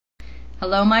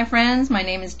Hello, my friends. My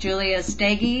name is Julia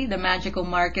Stege, the Magical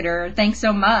Marketer. Thanks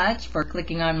so much for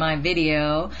clicking on my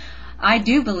video. I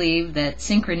do believe that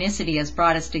synchronicity has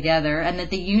brought us together and that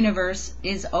the universe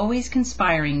is always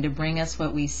conspiring to bring us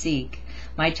what we seek.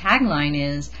 My tagline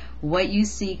is, what you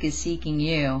seek is seeking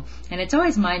you. And it's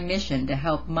always my mission to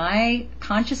help my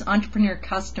conscious entrepreneur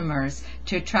customers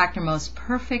to attract their most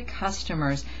perfect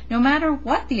customers, no matter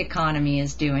what the economy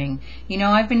is doing. You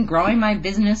know, I've been growing my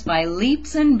business by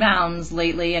leaps and bounds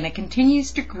lately, and it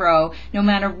continues to grow no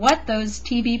matter what those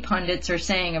TV pundits are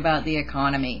saying about the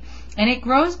economy. And it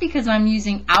grows because I'm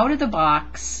using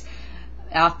out-of-the-box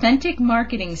authentic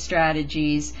marketing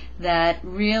strategies that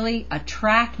really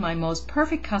attract my most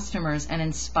perfect customers and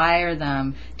inspire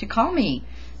them to call me.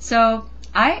 So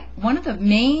one of the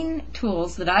main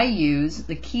tools that I use,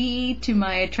 the key to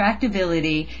my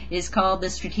attractability, is called the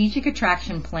Strategic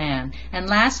Attraction Plan. And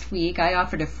last week I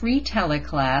offered a free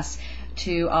teleclass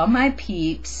to all my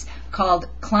peeps called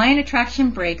Client Attraction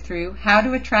Breakthrough, How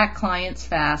to Attract Clients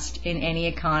Fast in Any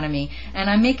Economy. And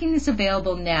I'm making this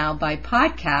available now by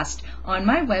podcast on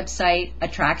my website,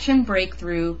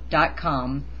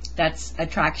 attractionbreakthrough.com. That's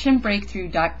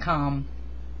attractionbreakthrough.com.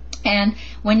 And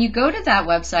when you go to that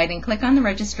website and click on the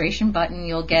registration button,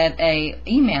 you'll get an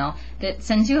email that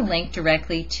sends you a link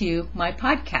directly to my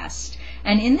podcast.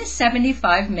 And in this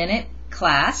 75-minute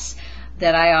class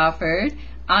that I offered,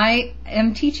 I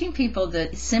am teaching people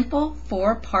the simple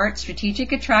 4-part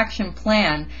strategic attraction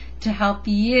plan to help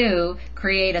you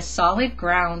create a solid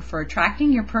ground for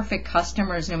attracting your perfect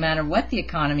customers no matter what the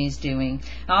economy is doing.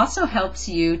 It also helps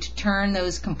you to turn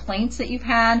those complaints that you've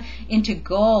had into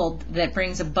gold that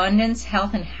brings abundance,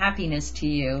 health, and happiness to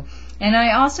you. And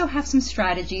I also have some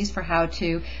strategies for how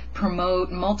to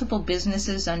promote multiple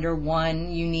businesses under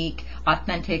one unique,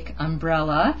 authentic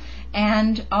umbrella,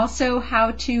 and also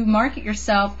how to market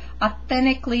yourself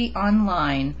authentically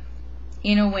online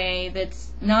in a way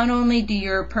that's not only do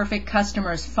your perfect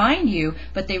customers find you,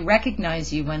 but they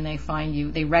recognize you when they find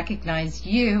you. They recognize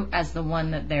you as the one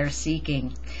that they're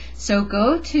seeking. So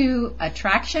go to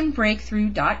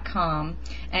attractionbreakthrough.com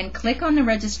and click on the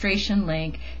registration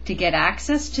link to get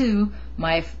access to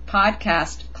my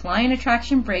podcast, Client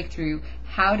Attraction Breakthrough,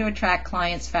 How to Attract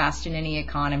Clients Fast in Any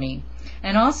Economy.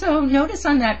 And also notice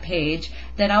on that page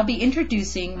that I'll be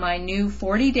introducing my new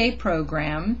 40-day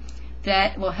program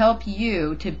that will help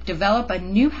you to develop a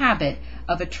new habit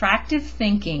of attractive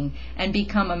thinking and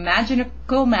become a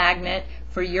magical magnet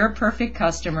for your perfect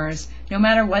customers no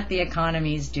matter what the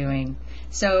economy is doing.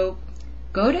 So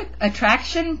go to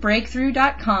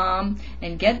attractionbreakthrough.com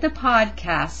and get the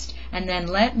podcast, and then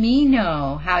let me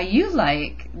know how you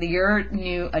like your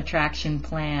new attraction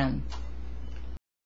plan.